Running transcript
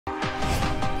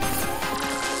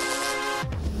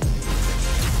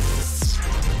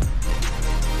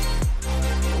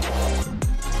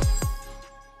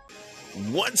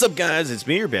What's up, guys? It's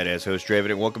me, your badass host, Draven,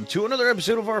 and welcome to another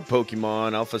episode of our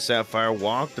Pokemon Alpha Sapphire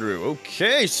walkthrough.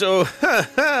 Okay, so,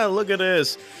 look at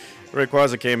this.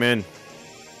 Rayquaza came in.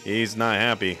 He's not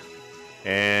happy.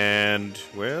 And,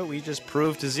 well, we just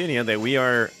proved to Zinnia that we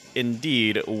are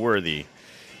indeed worthy.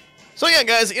 So, yeah,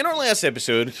 guys, in our last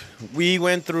episode, we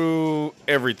went through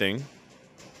everything.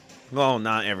 Well,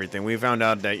 not everything. We found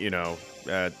out that, you know,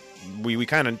 we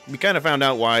kind of found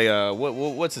out why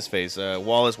what's his face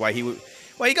Wallace why he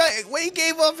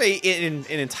gave off an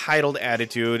entitled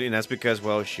attitude, and that's because,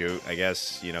 well, shoot, I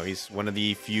guess, you know, he's one of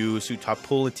the few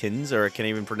Sutapolitans, or I can't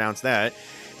even pronounce that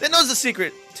knows the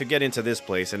secret to get into this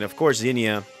place. And of course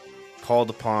Zinnia called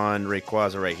upon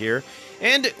Rayquaza right here,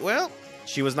 and well,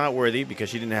 she was not worthy because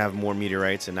she didn't have more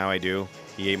meteorites, and now I do.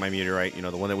 He ate my meteorite, you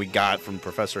know, the one that we got from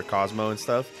Professor Cosmo and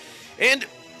stuff. And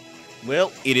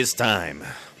well, it is time.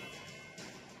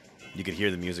 You can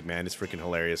hear the music, man. It's freaking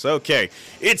hilarious. Okay,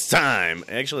 it's time.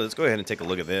 Actually, let's go ahead and take a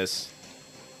look at this.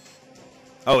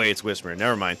 Oh, wait, it's Whisper.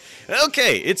 Never mind.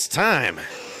 Okay, it's time.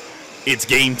 It's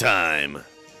game time.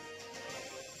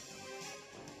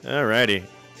 Alrighty.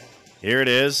 Here it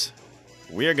is.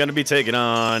 We are going to be taking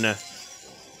on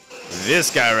this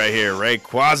guy right here,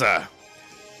 Rayquaza.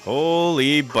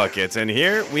 Holy buckets. And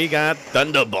here we got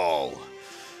Thunderball.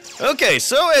 Okay,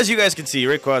 so as you guys can see,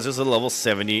 Rayquaza is at level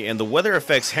 70, and the weather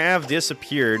effects have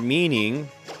disappeared, meaning,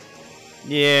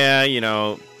 yeah, you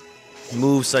know,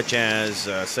 moves such as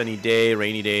sunny day,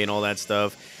 rainy day, and all that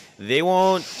stuff, they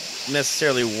won't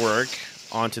necessarily work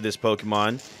onto this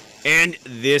Pokemon, and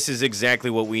this is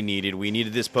exactly what we needed. We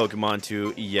needed this Pokemon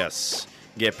to, yes,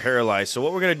 get paralyzed. So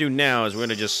what we're going to do now is we're going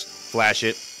to just flash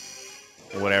it,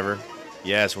 whatever.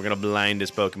 Yes, we're going to blind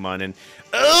this Pokemon, and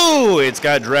oh, it's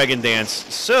got Dragon Dance.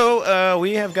 So,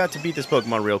 we have got to beat this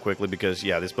Pokemon real quickly because,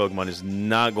 yeah, this Pokemon is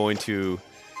not going to,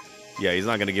 yeah, he's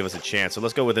not going to give us a chance. So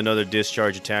let's go with another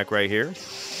Discharge attack right here.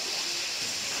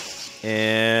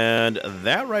 And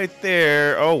that right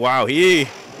there, oh, wow, okay,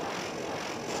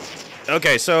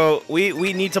 so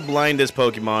we need to blind this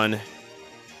Pokemon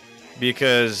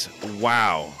because,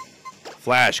 wow,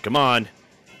 Flash, come on.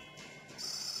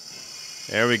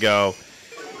 There we go.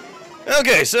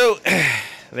 Okay, so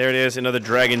there it is, another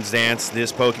Dragon's Dance.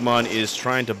 This Pokemon is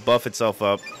trying to buff itself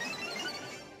up.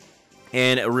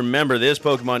 And remember, this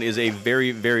Pokemon is a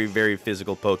very, very, very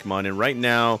physical Pokemon, and right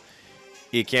now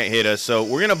it can't hit us. So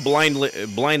we're gonna blind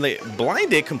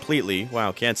it completely.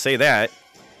 Wow, can't say that.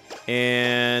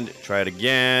 And try it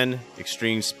again.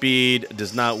 Extreme Speed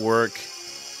does not work.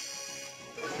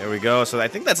 There we go. So I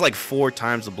think that's like 4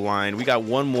 times the blind. We got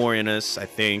one more in us, I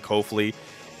think, hopefully.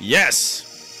 Yes!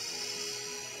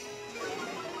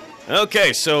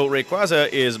 Okay, so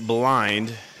Rayquaza is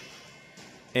blind.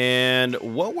 And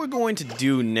what we're going to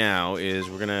do now is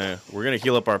we're gonna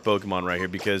heal up our Pokemon right here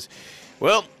because,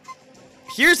 well,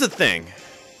 here's the thing.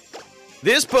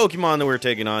 This Pokemon that we're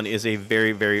taking on is a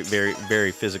very, very, very,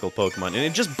 very physical Pokemon, and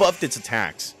it just buffed its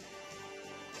attacks.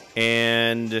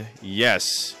 And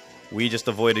yes, we just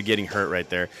avoided getting hurt right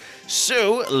there.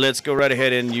 So let's go right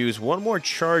ahead and use one more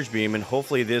Charge Beam, and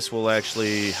hopefully this will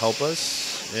actually help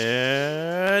us.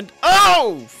 And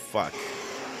oh, fuck.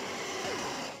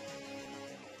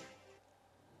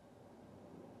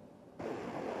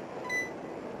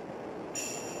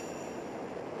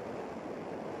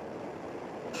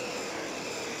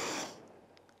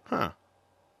 Huh.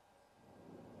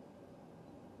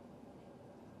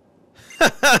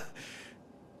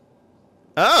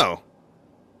 Oh.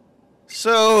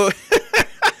 So,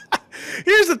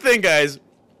 here's the thing, guys.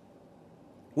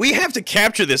 We have to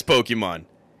capture this Pokemon.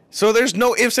 So there's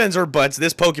no ifs, ands, or buts.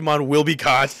 This Pokemon will be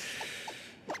caught.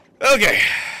 Okay.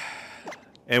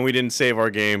 And we didn't save our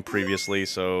game previously,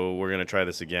 so we're going to try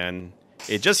this again.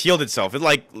 It just healed itself. It,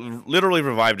 like, literally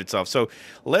revived itself. So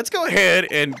let's go ahead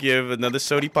and give another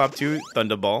Sody Pop to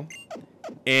Thunderball.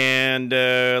 And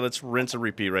let's rinse and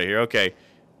repeat right here. Okay.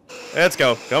 Let's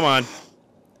go. Come on.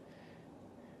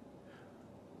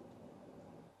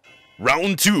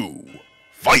 Round 2.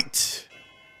 Fight!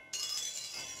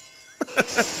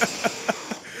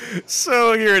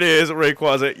 So here it is.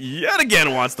 Rayquaza yet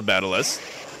again wants to battle us.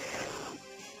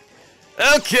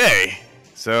 Okay.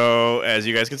 So, as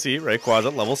you guys can see,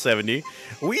 Rayquaza, level 70.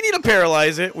 We need to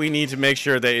paralyze it. We need to make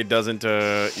sure that it doesn't,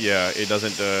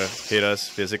 hit us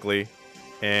physically.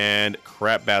 And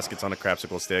crap baskets on a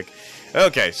crapsicle stick.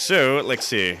 Okay, so, let's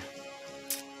see.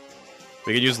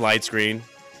 We can use Light Screen.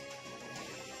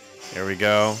 There we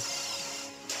go.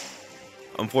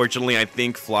 Unfortunately, I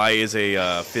think Fly is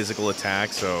a physical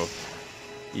attack, so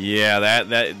yeah,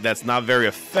 that's not very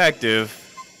effective.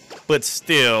 But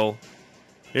still,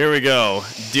 Here we go.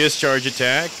 Discharge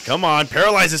attack. Come on,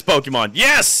 paralyze this Pokemon.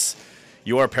 Yes!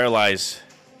 You are paralyzed,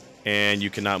 and you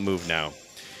cannot move now.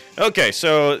 Okay,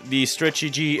 so the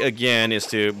strategy, again, is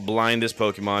to blind this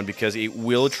Pokemon because it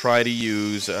will try to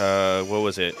use, what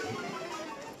was it?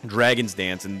 Dragon's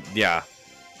Dance, and yeah.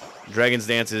 Dragon's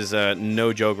Dance is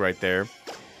no joke right there.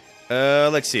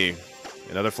 Let's see.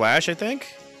 Another Flash, I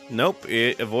think? Nope,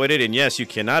 it avoided, and yes, you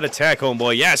cannot attack,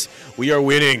 homeboy. Yes, we are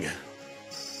winning.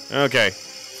 Okay,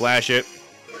 Flash it.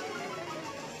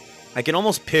 I can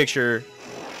almost picture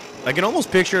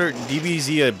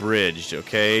DBZ Abridged,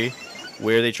 okay?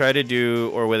 Where they try to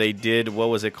do, or where they did, what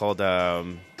was it called?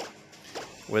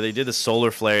 Where they did the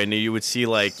solar flare, and you would see,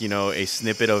 like, you know, a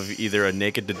snippet of either a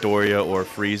naked Dodoria or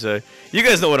Frieza. You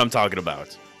guys know what I'm talking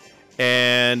about.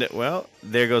 And, well,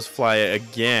 there goes Flya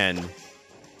again.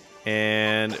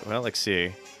 And, well, let's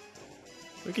see.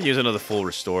 We can use another full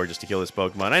restore just to kill this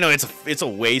Pokemon. I know it's a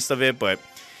waste of it, but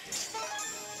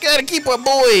gotta keep our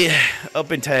boy up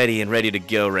and tidy and ready to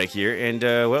go right here. And,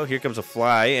 well, here comes a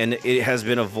Fly, and it has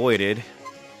been avoided.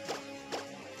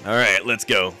 Alright, let's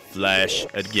go. Flash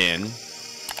again.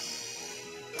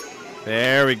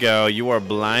 There we go. You are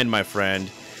blind, my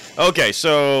friend. Okay,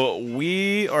 so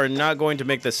we are not going to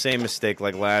make the same mistake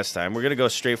like last time. We're going to go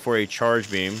straight for a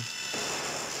Charge Beam.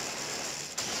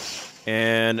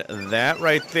 And that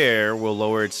right there will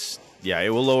lower its... Yeah, it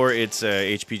will lower its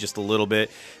HP just a little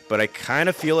bit. But I kind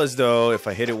of feel as though if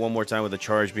I hit it one more time with a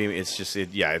Charge Beam, it's just...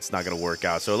 yeah, it's not going to work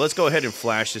out. So let's go ahead and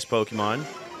Flash this Pokemon.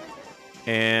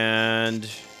 And...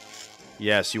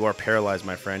 yes, you are paralyzed,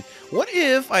 my friend. What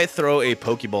if I throw a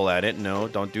Pokeball at it? No,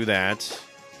 don't do that.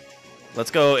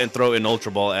 Let's go and throw an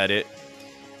Ultra Ball at it.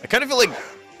 I kind of feel like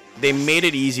they made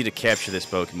it easy to capture this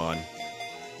Pokemon.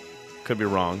 Could be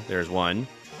wrong. There's one.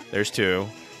 There's two.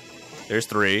 There's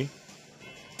three.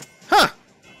 Huh.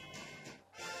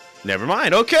 Never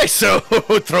mind. Okay, so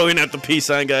throwing out the peace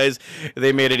sign, guys.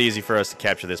 They made it easy for us to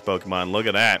capture this Pokemon. Look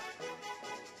at that.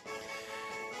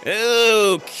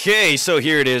 Okay, so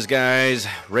here it is, guys.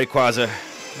 Rayquaza,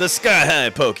 the sky-high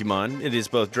Pokemon. It is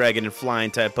both dragon and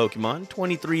flying type Pokemon.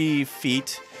 23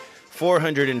 feet,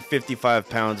 455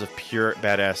 pounds of pure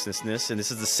badassness, and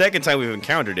this is the second time we've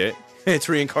encountered it. Its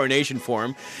reincarnation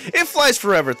form. It flies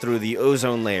forever through the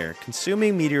ozone layer,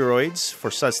 consuming meteoroids for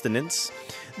sustenance.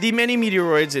 The many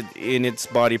meteoroids in its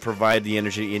body provide the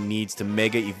energy it needs to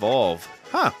mega evolve.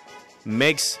 Huh,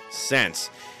 makes sense.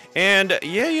 And,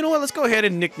 yeah, you know what? Let's go ahead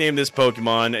and nickname this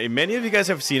Pokemon. Many of you guys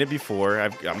have seen it before.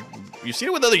 You've seen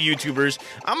it with other YouTubers.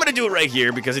 I'm going to do it right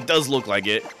here because it does look like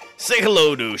it. Say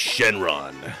hello to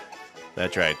Shenron.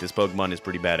 That's right. This Pokemon is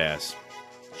pretty badass.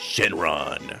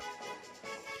 Shenron.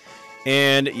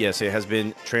 And, yes, it has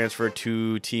been transferred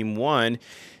to Team 1.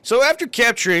 So, after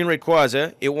capturing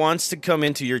Rayquaza, it wants to come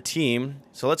into your team.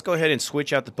 So, let's go ahead and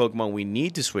switch out the Pokemon we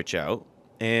need to switch out.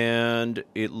 And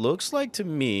it looks like to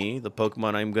me the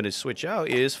Pokemon I'm going to switch out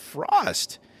is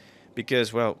Frost.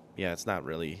 Because, well, yeah, it's not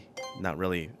really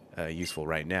useful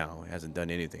right now. It hasn't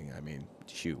done anything. I mean,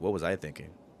 shoot, what was I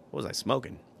thinking? What was I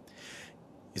smoking?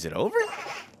 Is it over?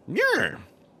 Yeah.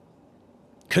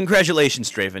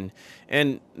 Congratulations, Draven.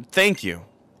 And thank you.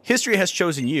 History has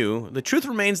chosen you. The truth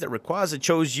remains that Rayquaza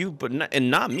chose you, but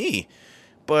not me.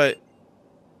 But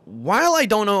while I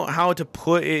don't know how to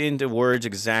put it into words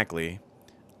exactly,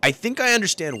 I think I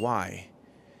understand why.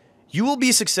 You will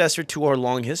be successor to our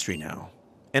long history now,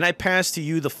 and I pass to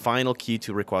you the final key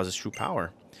to Rayquaza's true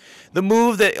power. The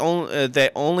move that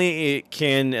only it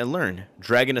can learn,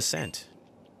 Dragon Ascent.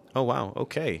 Oh, wow,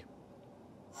 okay.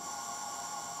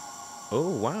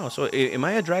 Oh, wow, so am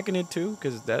I a Dragonid too?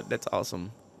 Because that's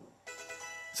awesome.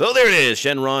 So there it is,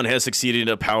 Shenron has succeeded in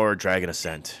a power Dragon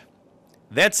Ascent.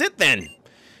 That's it then.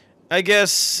 I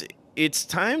guess it's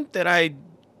time that I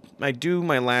do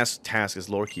my last task as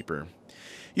Lore Keeper.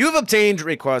 You have obtained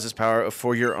Rayquaza's power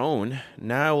for your own.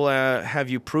 Now I will have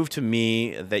you prove to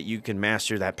me that you can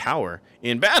master that power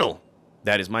in battle.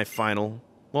 That is my final...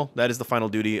 well, that is the final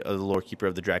duty of the Lore Keeper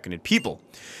of the Draconid people.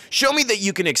 Show me that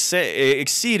you can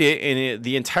exceed it in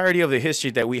the entirety of the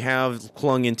history that we have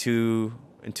clung into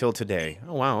until today.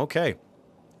 Oh, wow, okay.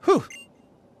 Whew.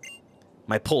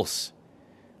 My pulse.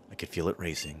 I could feel it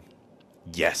racing.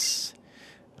 Yes.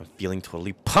 I'm feeling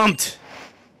totally pumped.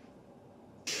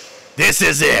 This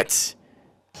is it.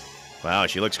 Wow,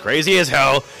 she looks crazy as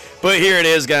hell. But here it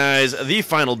is, guys. The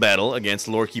final battle against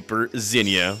Lore Keeper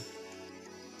Zinnia.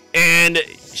 And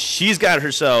she's got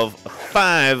herself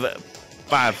five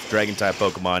Dragon-type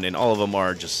Pokemon, and all of them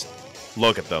are just...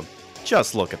 look at them.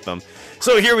 Just look at them.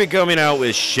 So here we're coming out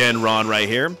with Shenron right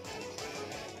here.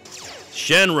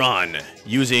 Shenron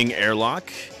using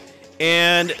Airlock.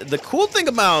 And the cool thing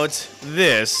about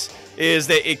this is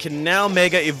that it can now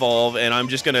Mega Evolve, and I'm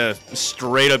just going to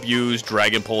straight up use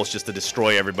Dragon Pulse just to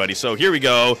destroy everybody. So here we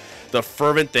go, the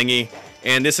Fervent thingy,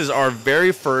 and this is our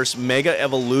very first Mega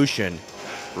Evolution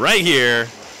right here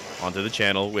onto the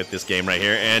channel with this game right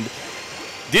here, and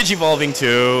Digivolving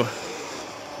to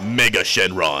Mega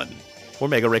Shenron. Or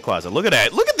Mega Rayquaza. Look at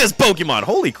that. Look at this Pokemon.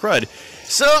 Holy crud.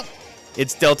 So,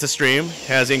 its Delta Stream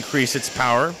has increased its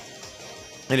power.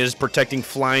 And it is protecting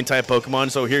flying type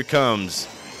Pokemon. So here comes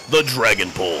the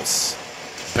Dragon Pulse.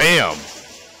 Bam.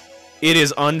 It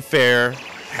is unfair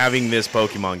having this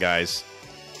Pokemon, guys.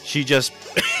 She just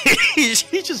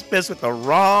she just messed with the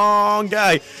wrong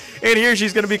guy. And here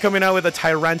she's going to be coming out with a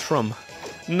Tyrantrum.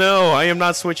 No, I am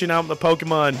not switching out the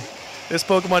Pokemon. This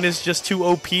Pokemon is just too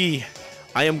OP.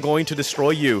 I am going to destroy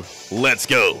you. Let's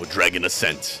go, Dragon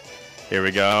Ascent. Here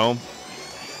we go.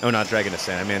 Oh, not Dragon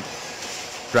Ascent. I meant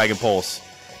Dragon Pulse.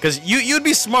 Because you'd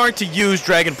be smart to use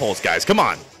Dragon Pulse, guys. Come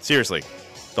on. Seriously.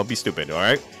 Don't be stupid, all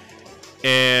right?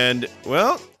 And,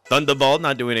 well, Thunderbolt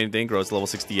not doing anything. Grows to level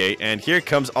 68. And here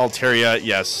comes Altaria.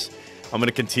 Yes. I'm going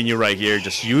to continue right here.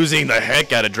 Just using the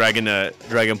heck out of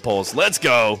Dragon Pulse. Let's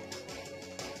go.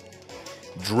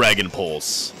 Dragon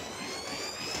Pulse.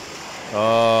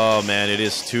 Oh, man, it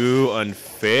is too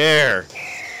unfair.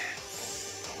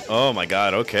 Oh, my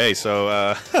God. Okay,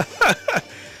 so,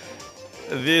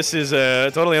 this is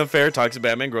totally unfair. Toxic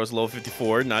Batman grows to level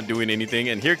 54, not doing anything.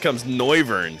 And here comes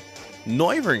Noivern.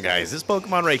 Noivern, guys, this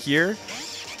Pokemon right here.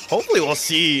 Hopefully we'll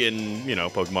see in, you know,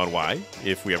 Pokemon Y,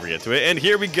 if we ever get to it. And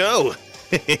here we go.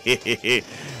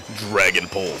 Dragon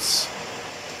Pulse.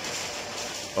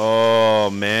 Oh,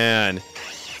 man.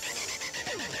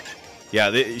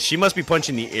 Yeah, she must be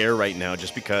punching the air right now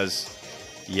just because,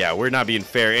 yeah, we're not being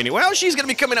fair. Anyway, well, she's going to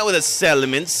be coming out with a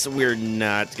Salamence. We're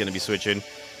not going to be switching.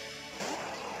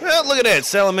 Well, look at that.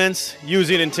 Salamence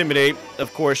using Intimidate.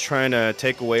 Of course, trying to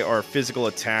take away our physical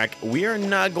attack. We are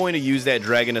not going to use that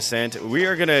Dragon Ascent. We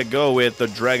are going to go with the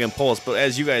Dragon Pulse. But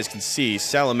as you guys can see,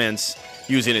 Salamence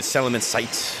using its Salamence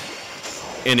Sight.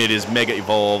 And it is Mega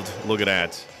Evolved. Look at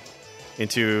that.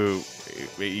 Into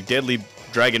a deadly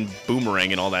Dragon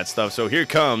Boomerang and all that stuff. So here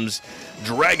comes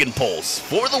Dragon Pulse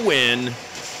for the win.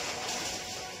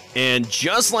 And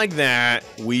just like that,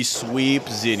 we sweep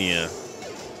Zinnia.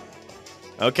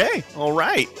 Okay, all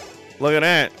right. Look at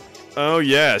that. Oh,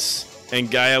 yes. And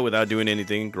Gaia, without doing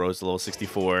anything, grows to level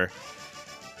 64.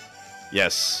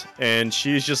 Yes. And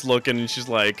she's just looking and she's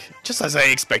like, just as I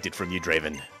expected from you,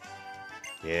 Draven.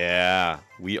 Yeah,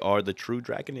 we are the true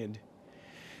Dragonid.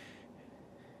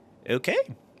 Okay.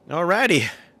 Alrighty.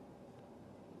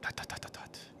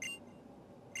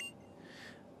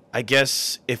 I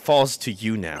guess it falls to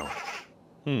you now.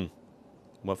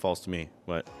 What falls to me?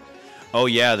 What? Oh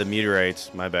yeah, the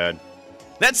meteorites. My bad.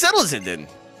 That settles it then.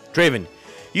 Draven,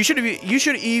 you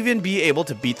should even be able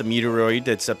to beat the meteoroid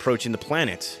that's approaching the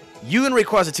planet. You and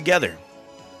Rayquaza together.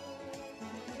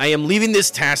 I am leaving this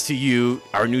task to you,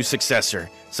 our new successor,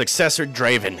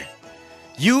 Draven.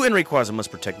 You and Rayquaza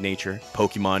must protect nature,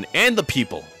 Pokemon, and the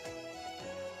people.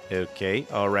 Okay,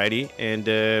 alrighty, and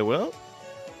well,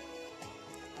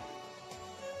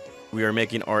 we are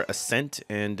making our ascent,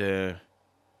 and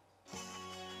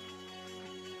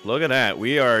look at that.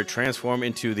 We are transformed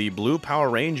into the Blue Power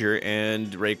Ranger,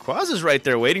 and Rayquaza's right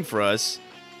there waiting for us.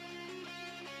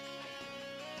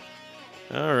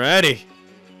 Alrighty,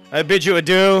 I bid you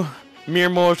adieu, mere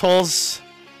mortals.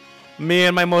 Me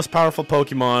and my most powerful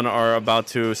Pokemon are about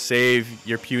to save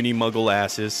your puny muggle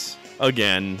asses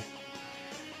again.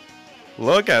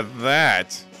 Look at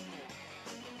that.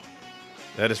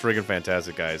 That is freaking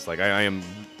fantastic, guys. Like I'm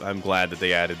glad that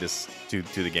they added this to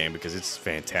the game because it's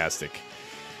fantastic.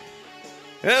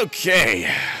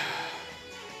 Okay.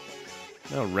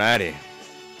 Alrighty.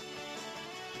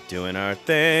 Doing our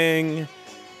thing.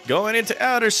 Going into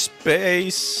outer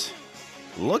space.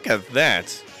 Look at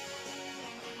that.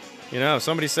 You know, if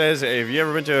somebody says, hey, have you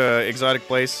ever been to an exotic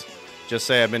place? Just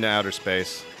say I've been to outer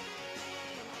space.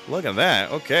 Look at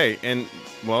that. Okay. And,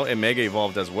 well, it Mega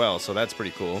Evolved as well, so that's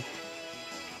pretty cool.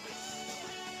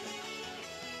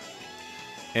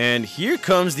 And here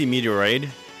comes the meteoroid.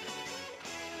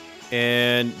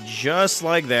 And just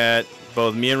like that,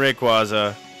 both me and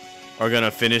Rayquaza are going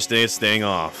to finish this thing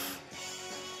off.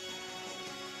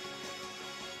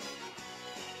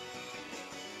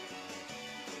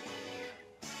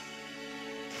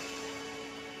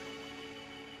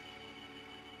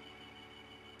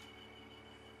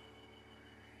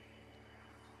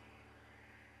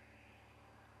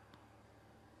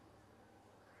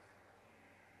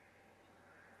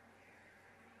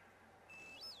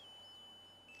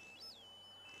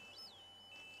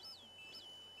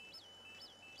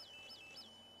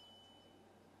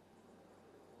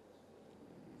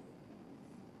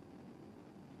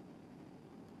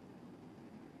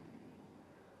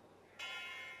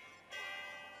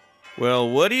 Well,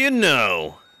 what do you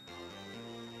know?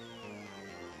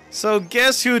 So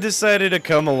guess who decided to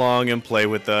come along and play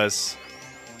with us?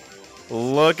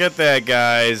 Look at that,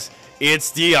 guys.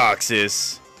 It's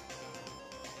Deoxys.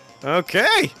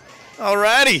 Okay.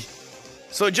 Alrighty.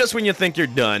 So just when you think you're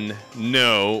done,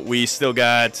 no, we still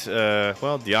got,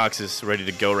 well, Deoxys ready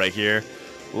to go right here.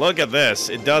 Look at this.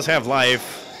 It does have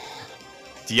life.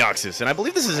 Deoxys, and I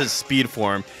believe this is his speed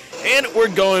form. And we're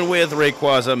going with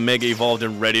Rayquaza, Mega Evolved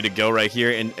and ready to go right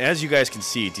here. And as you guys can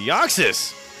see,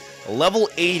 Deoxys, level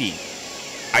 80.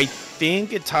 I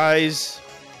think it ties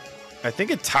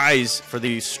for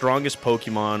the strongest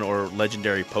Pokemon or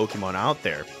legendary Pokemon out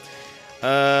there.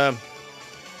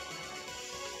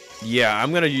 Yeah,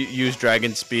 I'm gonna use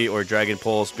Dragon Speed or Dragon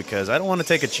Pulse because I don't want to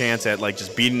take a chance at like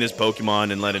just beating this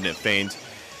Pokemon and letting it faint,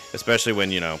 especially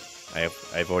when, you know,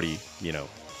 I've already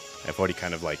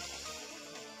kind of like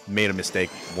made a mistake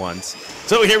once.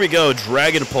 So here we go,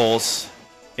 Dragon Pulse,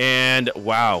 and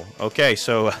wow. Okay,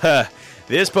 so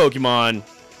this Pokemon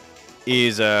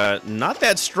is not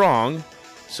that strong.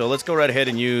 So let's go right ahead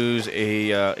and use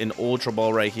an Ultra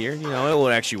Ball right here. You know, it will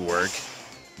actually work.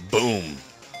 Boom.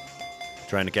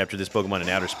 Trying to capture this Pokemon in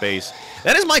outer space.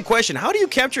 That is my question. How do you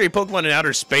capture a Pokemon in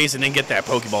outer space and then get that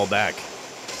Pokeball back?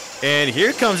 And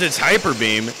here comes its Hyper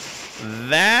Beam.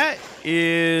 That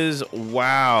is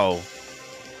wow.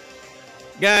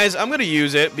 Guys, I'm going to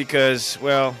use it because,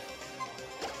 well,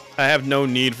 I have no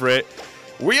need for it.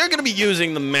 We are going to be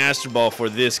using the Master Ball for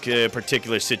this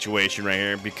particular situation right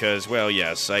here because, well,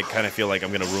 yes, I kind of feel like I'm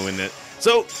going to ruin it.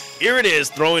 So, here it is,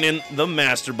 throwing in the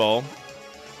Master Ball.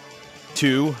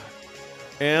 2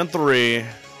 and 3.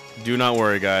 Do not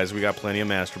worry, guys. We got plenty of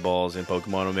Master Balls in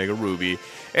Pokemon Omega Ruby.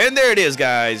 And there it is,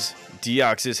 guys.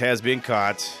 Deoxys has been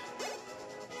caught.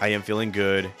 I am feeling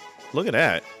good. Look at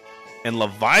that. And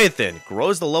Leviathan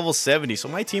grows to level 70. So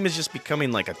my team is just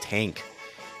becoming like a tank.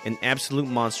 An absolute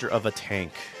monster of a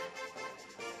tank.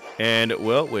 And,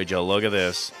 well, would you look at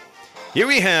this. Here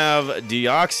we have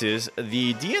Deoxys,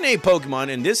 the DNA Pokemon,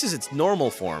 and this is its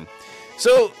normal form.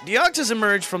 So, Deoxys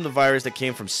emerged from the virus that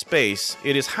came from space.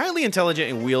 It is highly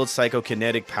intelligent and wields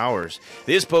psychokinetic powers.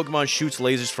 This Pokemon shoots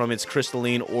lasers from its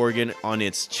crystalline organ on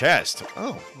its chest.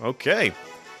 Oh, okay.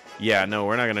 Yeah, no,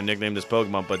 we're not going to nickname this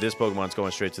Pokemon, but this Pokemon's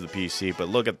going straight to the PC. But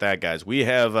look at that, guys. We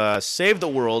have saved the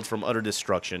world from utter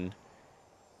destruction.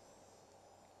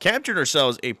 Captured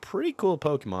ourselves a pretty cool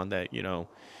Pokemon that, you know,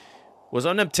 was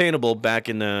unobtainable back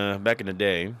in the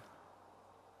day.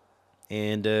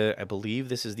 And I believe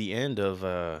this is the end of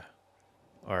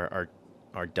our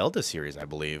Delta series, I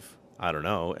believe. I don't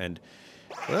know. And,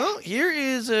 well, here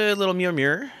is a little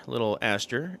Mjolnir, little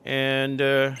Aster. And,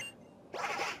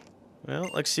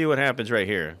 well, let's see what happens right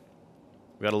here.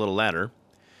 We got a little ladder.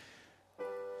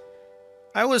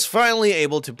 I was finally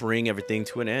able to bring everything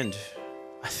to an end.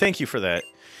 Thank you for that.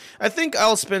 I think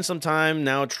I'll spend some time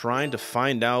now trying to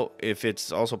find out if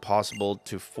it's also possible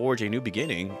to forge a new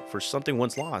beginning for something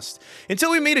once lost.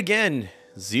 Until we meet again,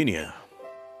 Xenia.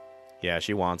 Yeah,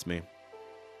 she wants me.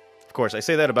 Of course, I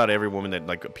say that about every woman that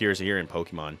like appears here in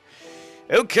Pokemon.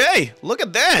 Okay, look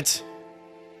at that.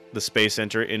 The Space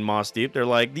Center in Moss Deep, they're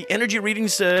like, the energy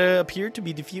readings appear to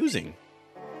be diffusing.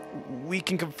 We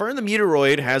can confirm the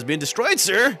meteoroid has been destroyed,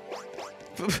 sir.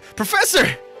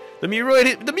 Professor! The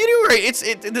meteoroid,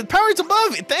 the power is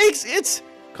above. Thanks, it's...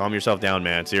 Calm yourself down,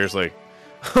 man. Seriously.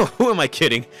 Who am I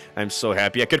kidding? I'm so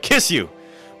happy I could kiss you.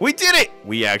 We did it.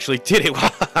 We actually did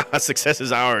it. Success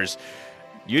is ours.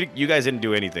 You guys didn't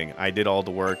do anything. I did all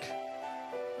the work.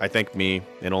 I thank me,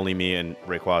 and only me, and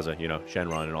Rayquaza, you know,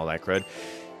 Shenron and all that crud.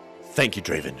 Thank you,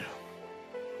 Draven.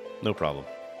 No problem.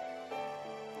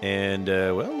 And,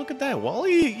 well, look at that.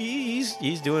 Wally,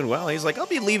 he's doing well. He's like, I'll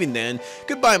be leaving then.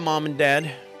 Goodbye, Mom and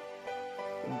Dad.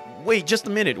 Wait, just a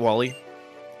minute, Wally.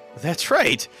 That's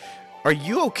right. Are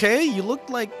you okay? You looked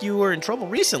like you were in trouble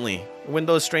recently when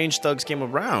those strange thugs came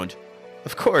around.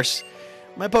 Of course.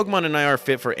 My Pokemon and I are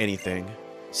fit for anything.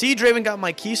 See, Draven got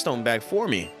my Keystone back for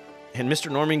me. And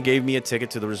Mr. Norman gave me a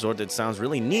ticket to the resort that sounds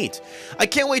really neat. I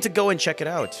can't wait to go and check it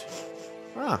out.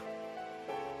 Ah.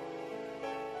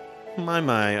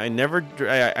 My. I never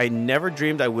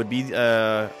dreamed I would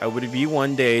be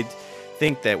one day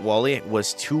think that Wally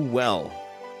was too well.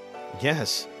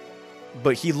 Yes,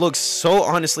 but he looks so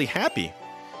honestly happy.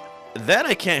 That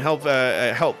I can't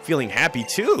help feeling happy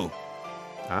too.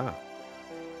 Ah.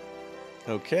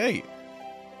 Okay.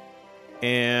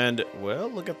 And, well,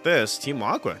 look at this. Team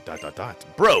Aqua. ...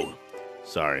 Bro.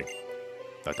 Sorry. ...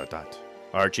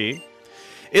 Archie.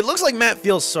 It looks like Matt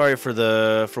feels sorry for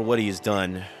what he's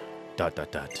done. ...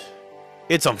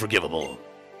 It's unforgivable.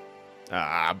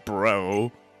 Ah,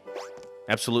 bro.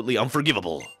 Absolutely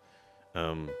unforgivable.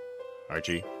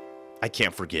 Archie, I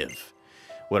can't forgive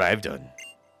what I've done.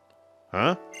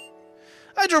 Huh?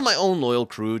 I drove my own loyal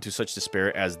crew to such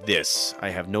despair as this. I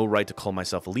have no right to call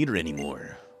myself a leader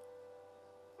anymore.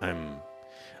 I'm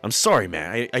sorry,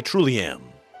 man. I truly am.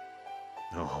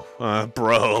 Oh,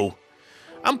 bro.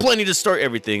 I'm planning to start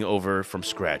everything over from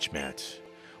scratch, Matt.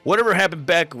 Whatever happened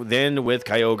back then with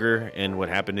Kyogre and what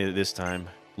happened this time,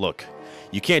 look,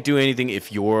 you can't do anything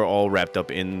if you're all wrapped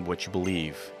up in what you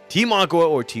believe. Team Aqua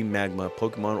or Team Magma,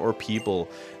 Pokemon or people,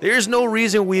 there's no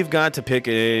reason we've got to pick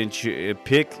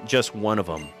just one of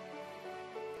them.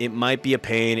 It might be a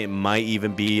pain, it might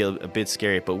even be a bit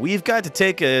scary, but we've got to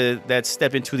take that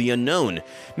step into the unknown.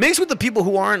 Mix with the people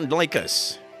who aren't like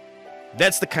us.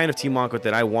 That's the kind of Team Aqua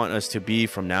that I want us to be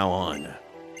from now on.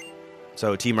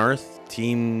 So, Team Earth,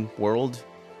 Team World,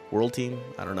 World Team,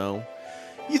 I don't know.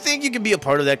 You think you could be a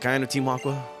part of that kind of Team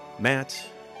Aqua, Matt?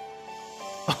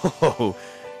 Oh,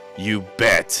 you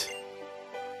bet.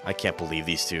 I can't believe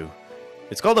these two.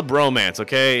 It's called a bromance,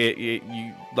 okay?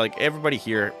 You like everybody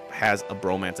here has a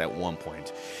bromance at one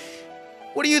point.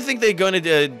 What do you think they're going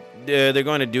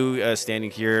to do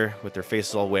standing here with their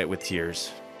faces all wet with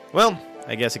tears? Well,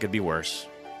 I guess it could be worse.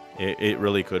 It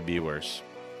really could be worse.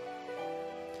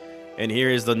 And here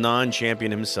is the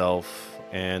non-champion himself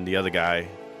and the other guy.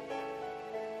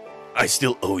 I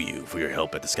still owe you for your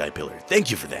help at the Sky Pillar.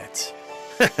 Thank you for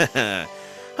that.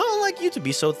 How like you to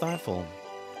be so thoughtful.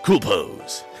 Cool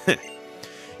pose.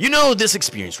 You know, this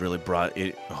experience really brought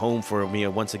it home for me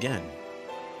once again.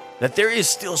 That there is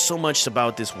still so much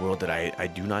about this world that I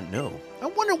do not know. I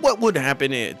wonder what would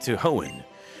happen to Hoenn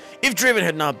if Draven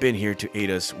had not been here to aid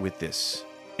us with this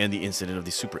and the incident of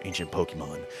the super ancient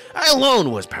Pokemon. I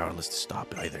alone was powerless to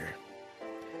stop either.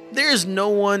 There is no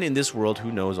one in this world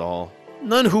who knows all.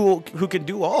 None who can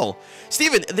do all.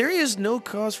 Steven, there is no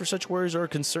cause for such worries or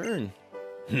concern.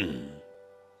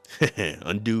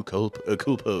 Undo cool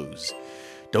pose.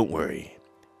 Don't worry.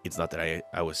 It's not that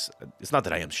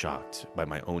I am shocked by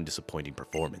my own disappointing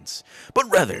performance, but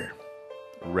rather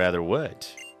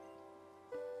what?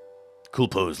 Cool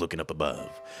pose looking up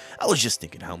above. I was just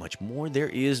thinking how much more there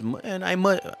is, and I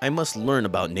must learn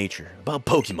about nature, about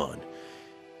Pokemon,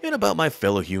 and about my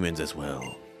fellow humans as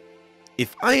well.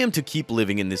 If I am to keep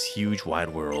living in this huge wide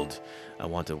world, I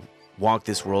want to walk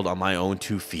this world on my own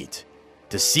 2 feet,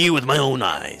 to see with my own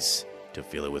eyes, to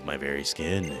feel it with my very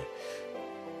skin.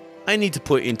 I need to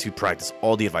put into practice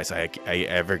all the advice I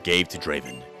ever gave to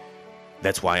Draven.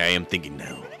 That's why I am thinking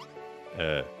now.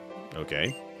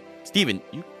 Okay. Steven,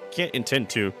 you can't intend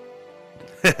to.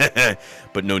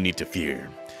 But no need to fear.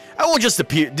 I won't just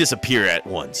disappear at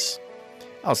once.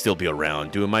 I'll still be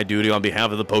around, doing my duty on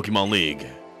behalf of the Pokemon League.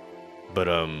 But,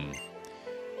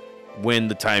 when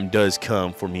the time does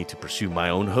come for me to pursue my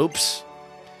own hopes,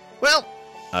 well,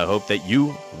 I hope that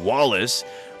you, Wallace,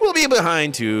 will be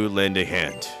behind to lend a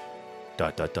hand. ...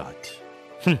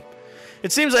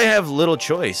 It seems I have little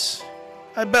choice.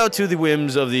 I bow to the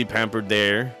whims of the pampered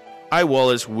there. I,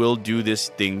 Wallace, will do this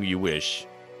thing you wish.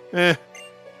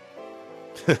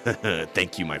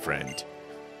 Thank you, my friend.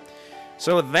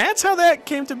 So that's how that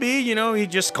came to be. You know, he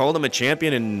just called him a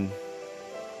champion and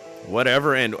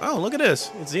whatever. And, oh, look at this.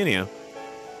 It's Xenia. ...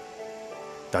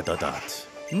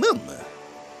 Mum.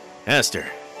 Aster,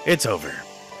 it's over.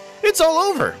 It's all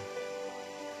over.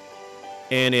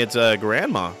 And it's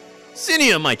Grandma.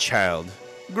 Xenia, my child.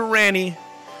 Granny,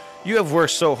 you have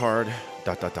worked so hard. ...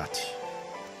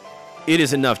 It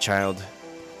is enough, child.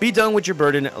 Be done with your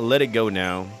burden. Let it go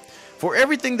now. For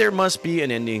everything there must be an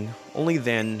ending. Only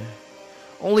then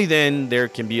there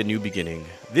can be a new beginning.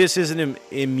 This is an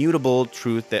immutable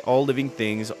truth that all living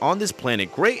things on this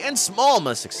planet, great and small,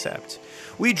 must accept.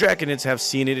 We Draconids have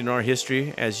seen it in our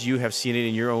history, as you have seen it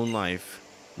in your own life.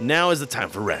 Now is the time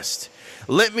for rest.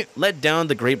 Let down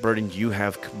the great burden you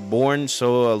have borne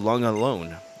so long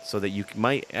alone, so that you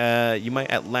might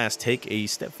at last take a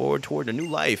step forward toward a new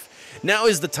life. Now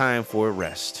is the time for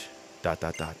rest. ...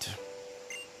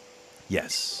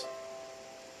 Yes.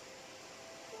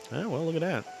 Oh, well, look at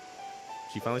that.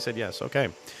 She finally said yes. Okay.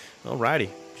 Alrighty.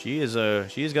 She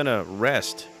is gonna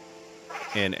rest.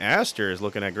 And Aster is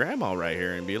looking at Grandma right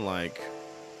here and being like,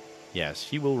 yes,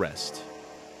 she will rest.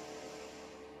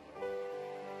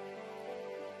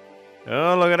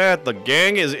 Oh, look at that. The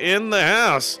gang is in the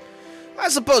house. I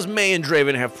suppose May and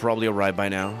Draven have probably arrived by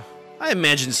now. I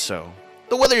imagine so.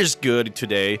 The weather is good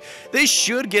today. They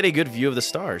should get a good view of the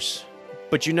stars.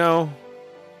 But you know,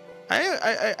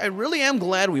 I really am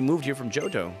glad we moved here from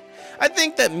Johto. I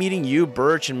think that meeting you,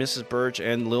 Birch, and Mrs. Birch,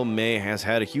 and Lil May has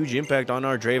had a huge impact on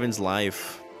our Draven's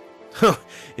life.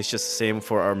 It's just the same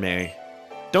for our May.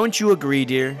 Don't you agree,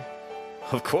 dear?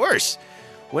 Of course.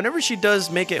 Whenever she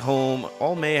does make it home,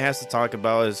 all May has to talk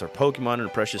about is her Pokemon and her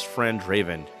precious friend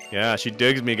Draven. Yeah, she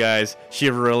digs me, guys. She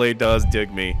really does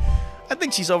dig me. I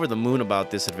think she's over the moon about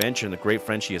this adventure and the great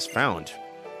friend she has found.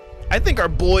 I think our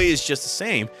boy is just the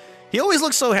same. He always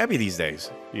looks so happy these days.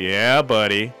 Yeah,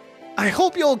 buddy. I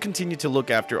hope you'll continue to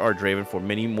look after our Draven for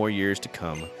many more years to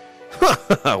come.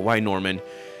 Why, Norman?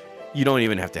 You don't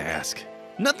even have to ask.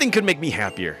 Nothing could make me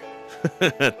happier.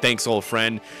 Thanks, old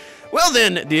friend. Well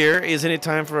then, dear, isn't it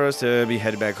time for us to be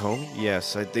headed back home?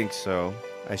 Yes, I think so.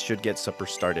 I should get supper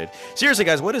started. Seriously,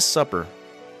 guys, what is supper?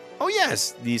 Oh,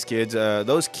 yes, these kids,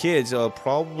 those kids will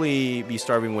probably be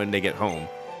starving when they get home.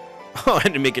 Oh, I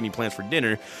didn't make any plans for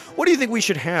dinner. What do you think we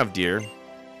should have, dear?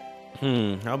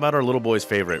 How about our little boy's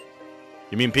favorite?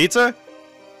 You mean pizza?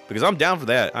 Because I'm down for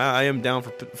that. I am down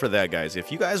for that, guys.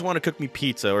 If you guys want to cook me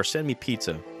pizza or send me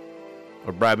pizza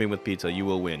or bribe me with pizza, you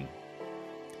will win.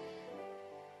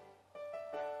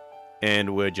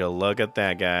 And would you look at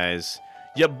that, guys?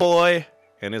 Your boy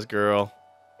and his girl.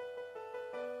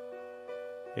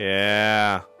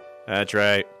 Yeah, that's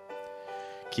right.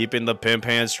 Keeping the pimp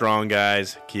hand strong,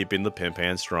 guys. Keeping the pimp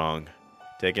hand strong.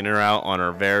 Taking her out on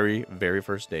our very, very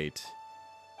first date.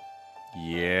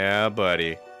 Yeah,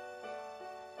 buddy.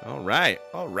 All right,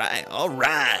 all right, all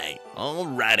right, all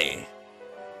righty.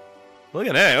 Look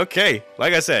at that. Okay,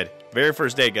 like I said, very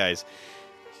first date, guys.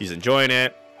 She's enjoying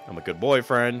it. I'm a good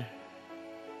boyfriend.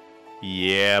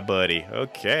 Yeah, buddy.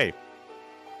 Okay.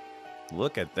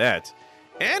 Look at that.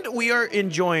 And we are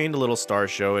enjoying the little star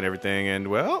show and everything. And,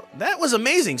 well, that was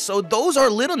amazing. So those are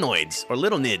little noids, or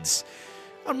little nids.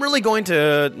 I'm really going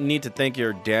to need to thank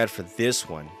your dad for this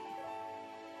one.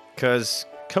 Because,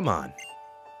 come on.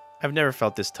 I've never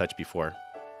felt this touch before.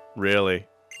 Really.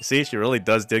 See, she really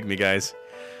does dig me, guys.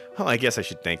 Oh, I guess I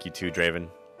should thank you too, Draven.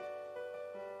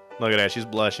 Look at that. She's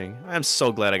blushing. I'm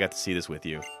so glad I got to see this with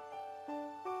you.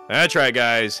 That's right,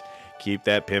 guys. Keep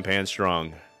that pimp hand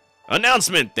strong.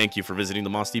 Announcement! Thank you for visiting the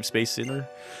Moss Deep Space Center.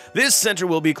 This center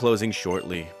will be closing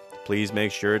shortly. Please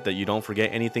make sure that you don't forget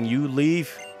anything you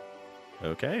leave.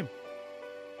 Okay.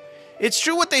 It's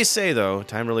true what they say, though.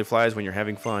 Time really flies when you're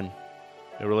having fun.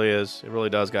 It really is. It really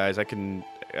does, guys. I can,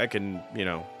 you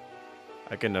know,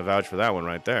 I can vouch for that one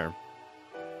right there.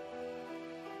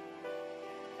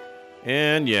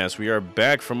 And yes, we are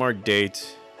back from our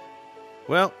date.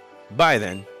 Well, bye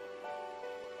then.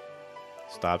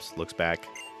 Stops, looks back.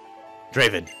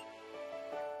 Draven.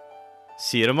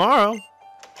 See you tomorrow.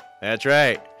 That's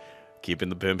right. Keeping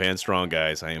the pimp hand strong,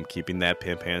 guys. I am keeping that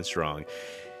pimp hand strong.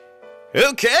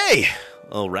 Okay.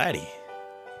 Alrighty.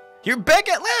 You're back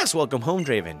at last. Welcome home,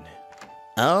 Draven.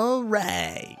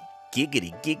 Alright.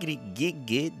 Giggity, giggity,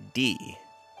 giggity.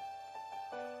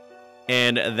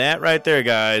 And that right there,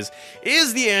 guys,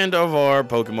 is the end of our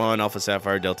Pokemon Alpha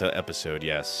Sapphire Delta episode.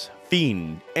 Yes.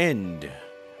 Fiend. End.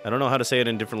 I don't know how to say it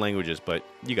in different languages, but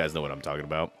you guys know what I'm talking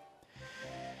about.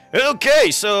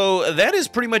 Okay, so that is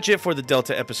pretty much it for the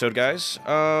Delta episode, guys.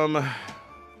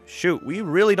 Shoot, we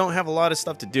really don't have a lot of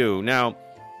stuff to do. Now,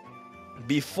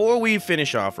 before we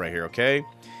finish off right here, okay?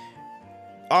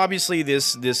 Obviously,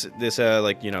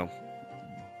 like, you know,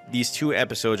 these two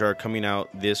episodes are coming out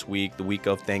this week, the week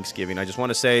of Thanksgiving. I just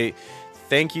want to say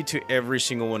thank you to every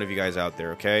single one of you guys out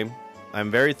there, okay?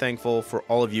 I'm very thankful for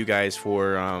all of you guys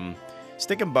for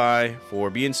sticking by,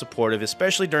 for being supportive,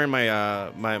 especially during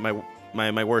my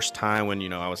my worst time when, you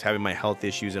know, I was having my health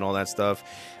issues and all that stuff.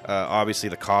 Obviously,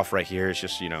 the cough right here is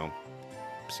just, you know,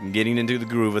 I'm getting into the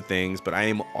groove of things, but I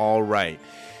am all right.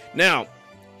 Now,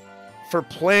 for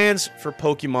plans for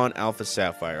Pokemon Alpha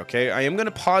Sapphire, okay, I am going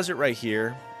to pause it right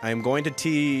here. I'm going to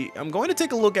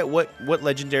take a look at what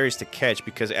legendaries to catch,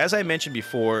 because as I mentioned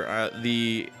before,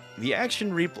 the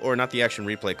action replay, or not the action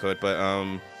replay code, but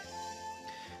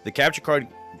the capture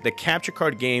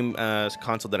card game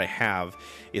console that I have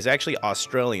is actually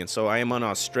Australian, so I am on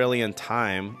Australian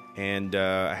time, and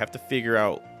I have to figure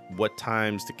out what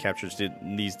times to capture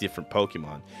these different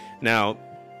Pokemon. Now,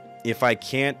 if I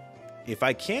can't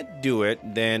do it,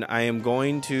 then I am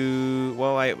going to,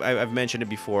 well, I've mentioned it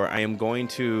before, I am going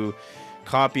to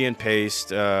copy and paste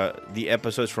the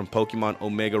episodes from Pokemon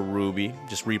Omega Ruby,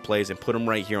 just replays, and put them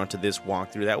right here onto this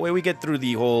walkthrough. That way we get through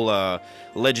the whole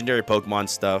legendary Pokemon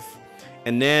stuff,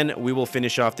 and then we will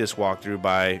finish off this walkthrough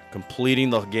by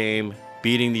completing the game,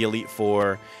 beating the Elite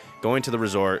Four, going to the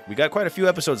resort. We got quite a few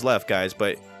episodes left, guys,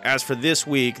 but as for this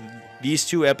week, these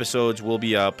two episodes will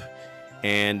be up,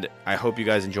 and I hope you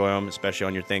guys enjoy them, especially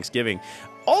on your Thanksgiving.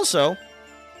 Also,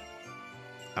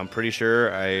 I'm pretty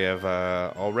sure I have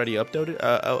already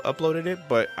uploaded it,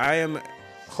 but I am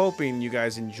hoping you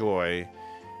guys enjoy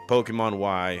Pokemon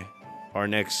Y, our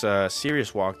next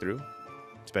serious walkthrough.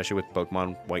 especially with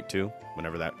Pokemon White 2,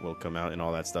 whenever that will come out and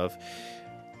all that stuff.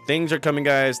 Things are coming,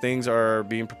 guys. Things are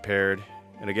being prepared.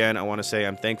 And again, I want to say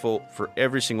I'm thankful for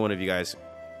every single one of you guys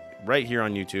right here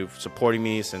on YouTube supporting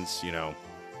me since, you know,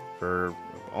 for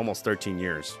almost 13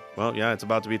 years. Well, yeah, it's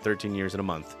about to be 13 years in a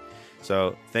month.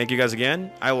 So thank you guys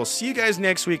again. I will see you guys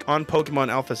next week on Pokemon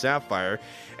Alpha Sapphire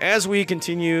as we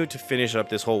continue to finish up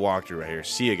this whole walkthrough right here.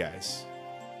 See you guys.